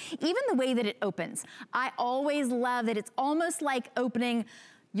beautiful. Even the way that it opens. I always love that it's almost like opening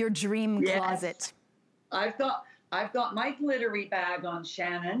your dream closet. I've got my glittery bag on,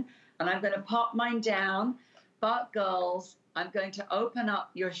 Shannon, and I'm going to pop mine down. But girls, I'm going to open up,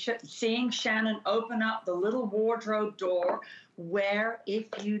 you're seeing Shannon open up the little wardrobe door, Wear If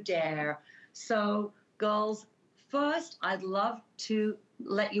You Dare. So girls, first I'd love to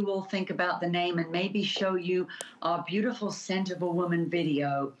let you all think about the name and maybe show you our beautiful Scent of a Woman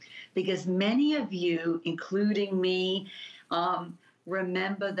video, because many of you, including me,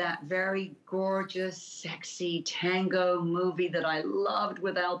 remember that very gorgeous, sexy tango movie that I loved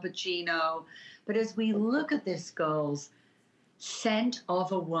with Al Pacino. But as we look at this, girls, Scent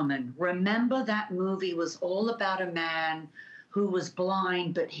of a Woman, remember that movie was all about a man who was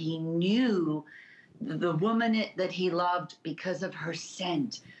blind, but he knew the woman that he loved because of her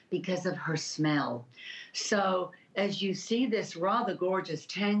scent, because of her smell. So as you see this rather gorgeous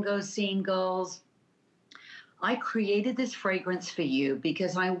tango scene, girls, I created this fragrance for you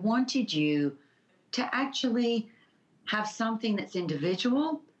because I wanted you to actually have something that's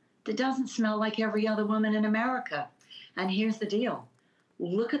individual, that doesn't smell like every other woman in America. And here's the deal.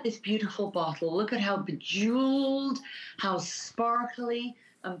 Look at this beautiful bottle. Look at how bejeweled, how sparkly.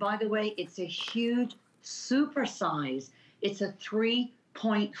 And by the way, it's a huge super size. It's a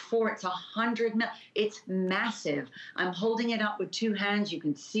 3.4. It's 100 ml. It's massive. I'm holding it up with two hands. You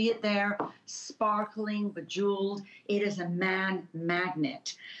can see it there, sparkling, bejeweled. It is a man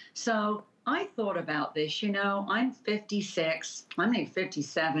magnet. So I thought about this, you know, I'm 56. I'm going to be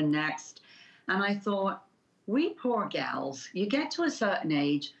 57 next. And I thought, we poor gals, you get to a certain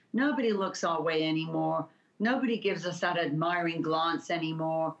age, nobody looks our way anymore. Nobody gives us that admiring glance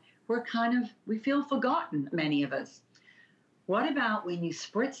anymore. We feel forgotten, many of us. What about when you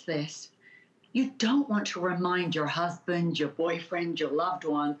spritz this, you don't want to remind your husband, your boyfriend, your loved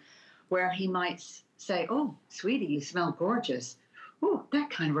one, where he might say, oh, sweetie, you smell gorgeous. Ooh, that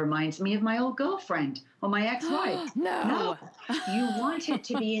kind of reminds me of my old girlfriend or my ex-wife. No. You want it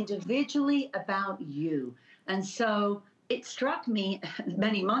to be individually about you. And so it struck me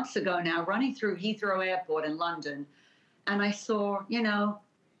many months ago now, running through Heathrow Airport in London, and I saw, you know,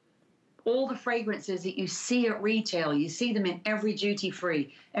 all the fragrances that you see at retail. You see them in every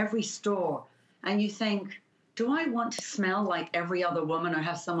duty-free, every store, and you think, do I want to smell like every other woman, or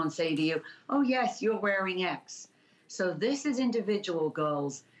have someone say to you, oh yes, you're wearing X? So this is individual,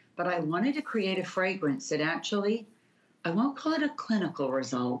 girls, but I wanted to create a fragrance that actually, I won't call it a clinical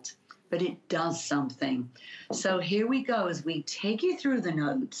result, but it does something. So here we go as we take you through the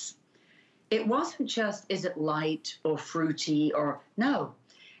notes. It wasn't just, is it light or fruity or, no.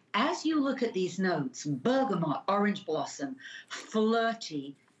 As you look at these notes, bergamot, orange blossom,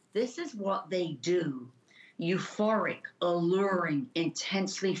 flirty, this is what they do. Euphoric, alluring,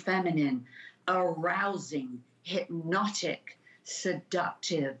 intensely feminine, arousing, hypnotic,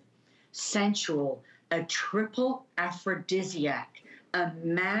 seductive, sensual, a triple aphrodisiac, a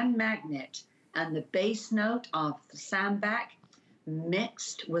man magnet, and the base note of sambac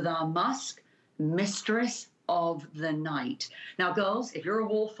mixed with our musk, mistress of the night. Now, girls, if you're a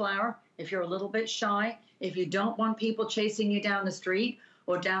wallflower, if you're a little bit shy, if you don't want people chasing you down the street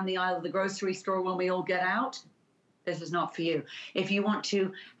or down the aisle of the grocery store when we all get out, this is not for you. If you want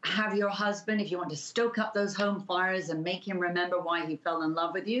to have your husband, if you want to stoke up those home fires and make him remember why he fell in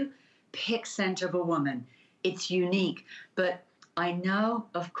love with you, pick Scent of a Woman. It's unique. But I know,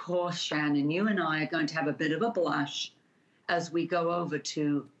 of course, Shannon, you and I are going to have a bit of a blush as we go over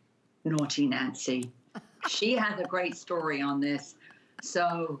to Naughty Nancy. She has a great story on this,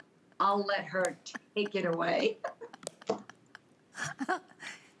 so I'll let her take it away.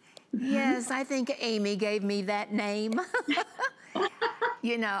 Yes, I think Amy gave me that name.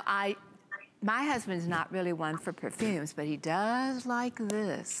 You know, my husband's not really one for perfumes, but he does like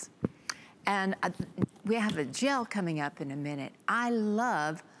this. And we have a gel coming up in a minute. I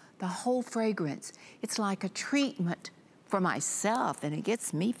love the whole fragrance. It's like a treatment for myself, and it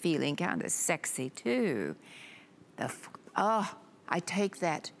gets me feeling kind of sexy too. I take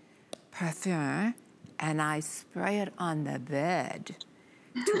that perfume and I spray it on the bed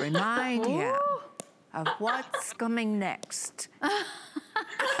to remind him of what's coming next. Oh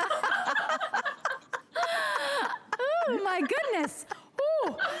my goodness.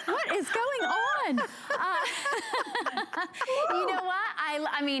 Ooh, what is going on? You know what?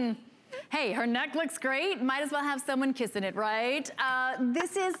 I mean, hey, her neck looks great. Might as well have someone kissing it, right?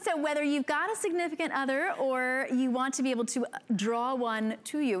 This is, so whether you've got a significant other or you want to be able to draw one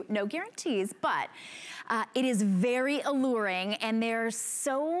to you, no guarantees, but it is very alluring, and there's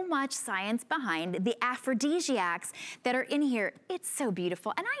so much science behind the aphrodisiacs that are in here. It's so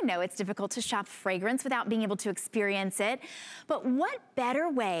beautiful, and I know it's difficult to shop fragrance without being able to experience it, but what better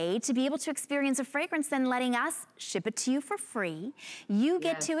way to be able to experience a fragrance than letting us ship it to you for free? You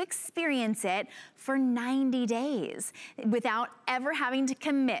get to experience experience it for 90 days without ever having to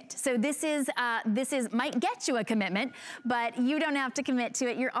commit. So this is might get you a commitment, but you don't have to commit to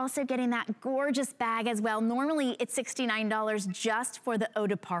it. You're also getting that gorgeous bag as well. Normally it's $69 just for the eau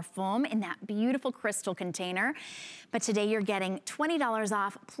de parfum in that beautiful crystal container. But today you're getting $20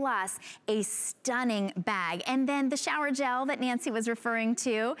 off plus a stunning bag. And then the shower gel that Nancy was referring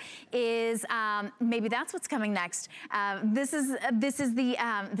to is, maybe that's what's coming next. This is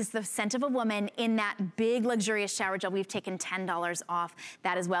the scent of a woman in that big luxurious shower gel. We've taken $10 off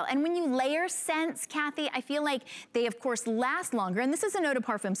that as well. And when you layer scents, Kathy, I feel like they of course last longer. And this is an eau de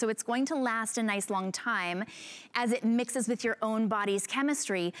parfum, so it's going to last a nice long time as it mixes with your own body's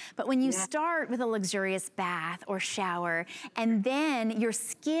chemistry. But when you start with a luxurious bath or shower, and then your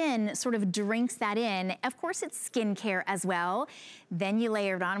skin sort of drinks that in, of course it's skincare as well, then you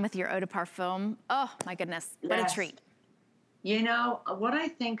layer it on with your eau de parfum. Oh my goodness, what a treat. You know, what I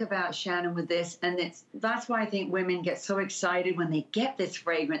think about, Shannon, with this, and that's why I think women get so excited when they get this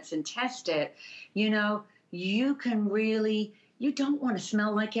fragrance and test it, you know, you can really, you don't want to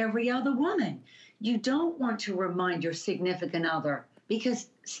smell like every other woman. You don't want to remind your significant other, because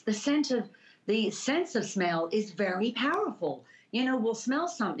the sense of smell is very powerful. You know, we'll smell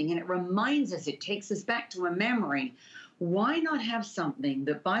something and it reminds us, it takes us back to a memory. Why not have something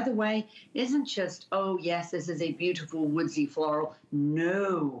that, by the way, isn't just, oh yes, this is a beautiful woodsy floral.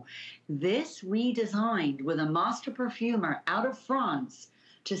 No, this we designed with a master perfumer out of France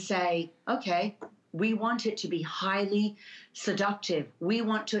to say, okay, we want it to be highly seductive. We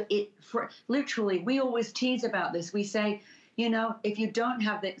want to, literally, we always tease about this. We say, you know, if you don't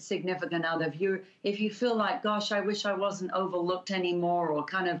have that significant other, if you feel like, gosh, I wish I wasn't overlooked anymore, or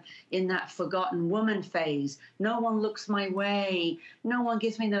kind of in that forgotten woman phase, no one looks my way, no one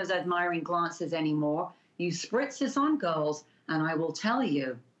gives me those admiring glances anymore, you spritz this on, girls, and I will tell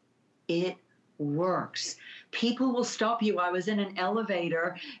you, it works. People will stop you. I was in an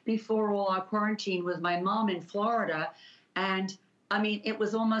elevator before all our quarantine with my mom in Florida, and I mean, it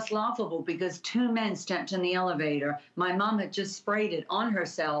was almost laughable because two men stepped in the elevator. My mom had just sprayed it on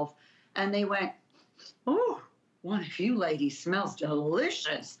herself, and they went, oh, one of you ladies smells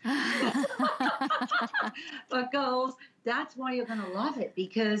delicious. But girls, that's why you're going to love it,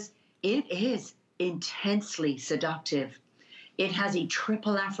 because it is intensely seductive. It has a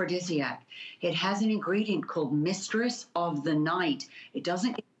triple aphrodisiac. It has an ingredient called Mistress of the Night. It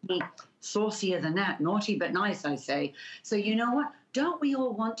doesn't get any saucier than that. Naughty but nice, I say. So you know what? Don't we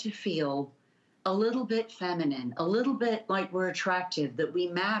all want to feel a little bit feminine, a little bit like we're attractive, that we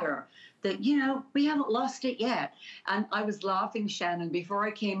matter, that, you know, we haven't lost it yet? And I was laughing, Shannon, before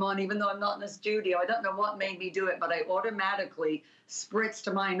I came on, even though I'm not in the studio. I don't know what made me do it, but I automatically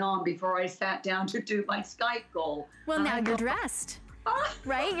spritzed mine on before I sat down to do my Skype call. Well, now you're dressed.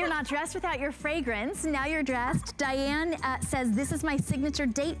 Right? You're not dressed without your fragrance. Now you're dressed. Diane says, this is my signature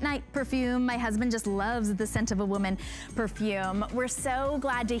date night perfume. My husband just loves the scent of a woman perfume. We're so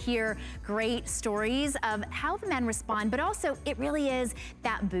glad to hear great stories of how the men respond, but also it really is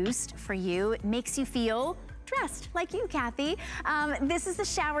that boost for you. It makes you feel dressed like you, Kathy. This is the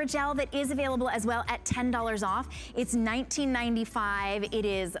shower gel that is available as well at $10 off. It's $19.95. It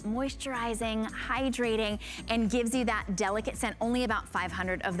is moisturizing, hydrating, and gives you that delicate scent. Only about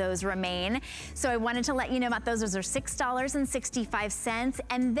 500 of those remain. So I wanted to let you know about those. Those are $6.65.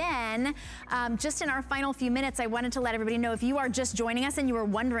 And then just in our final few minutes, I wanted to let everybody know, if you are just joining us and you were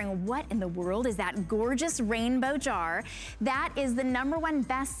wondering what in the world is that gorgeous rainbow jar, that is the #1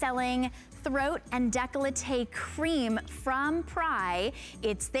 best-selling throat and décolleté cream from Prai.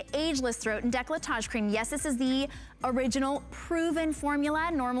 It's the ageless throat and décolletage cream. Yes, this is the original proven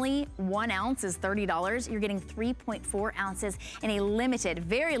formula. Normally 1 ounce is $30. You're getting 3.4 ounces in a limited,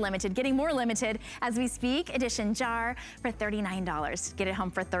 very limited, getting more limited as we speak, edition jar for $39. Get it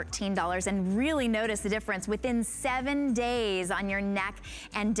home for $13 and really notice the difference within 7 days on your neck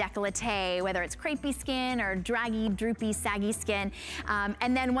and décolleté, whether it's crepey skin or draggy, droopy, saggy skin.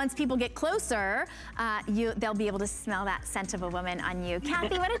 And then once people get closer, they'll be able to smell that scent of a woman on you.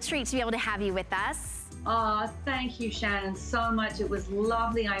 Kathy, what a treat to be able to have you with us. Thank you, Shannon, so much. It was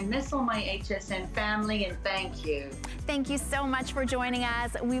lovely. I miss all my HSN family, and thank you. Thank you so much for joining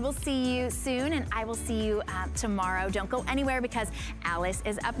us. We will see you soon, and I will see you tomorrow. Don't go anywhere because Alice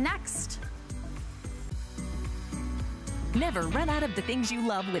is up next. Never run out of the things you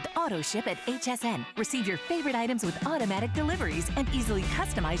love with AutoShip at HSN. Receive your favorite items with automatic deliveries and easily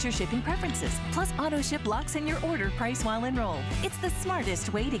customize your shipping preferences. Plus, AutoShip locks in your order price while enrolled. It's the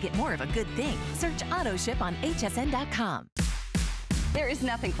smartest way to get more of a good thing. Search AutoShip on hsn.com. There is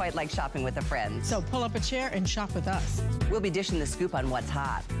nothing quite like shopping with a friend. So pull up a chair and shop with us. We'll be dishing the scoop on what's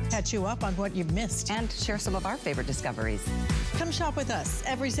hot. Catch you up on what you've missed. And share some of our favorite discoveries. Come shop with us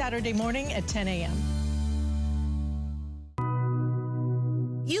every Saturday morning at 10 a.m.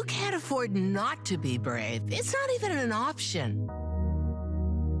 You can't afford not to be brave. It's not even an option.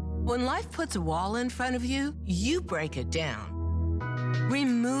 When life puts a wall in front of you, you break it down.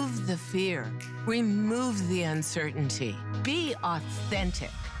 Remove the fear. Remove the uncertainty. Be authentic.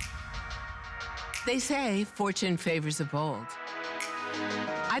 They say fortune favors the bold.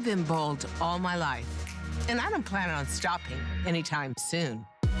 I've been bold all my life, and I don't plan on stopping anytime soon.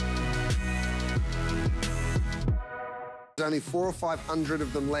 There's only 400 or 500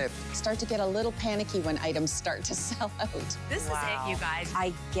 of them left. Start to get a little panicky when items start to sell out. This is it, you guys.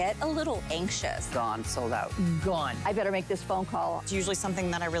 I get a little anxious. Gone, sold out. Gone. I better make this phone call. It's usually something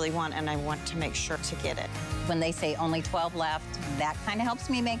that I really want, and I want to make sure to get it. When they say only 12 left, that kind of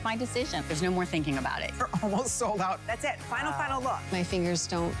helps me make my decision. There's no more thinking about it. We're almost sold out. That's it. Final look. My fingers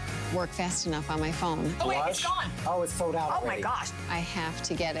don't work fast enough on my phone. Oh, wait, it's gone. Oh, it's sold out Oh, already. my gosh. I have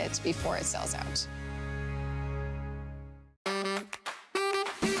to get it before it sells out.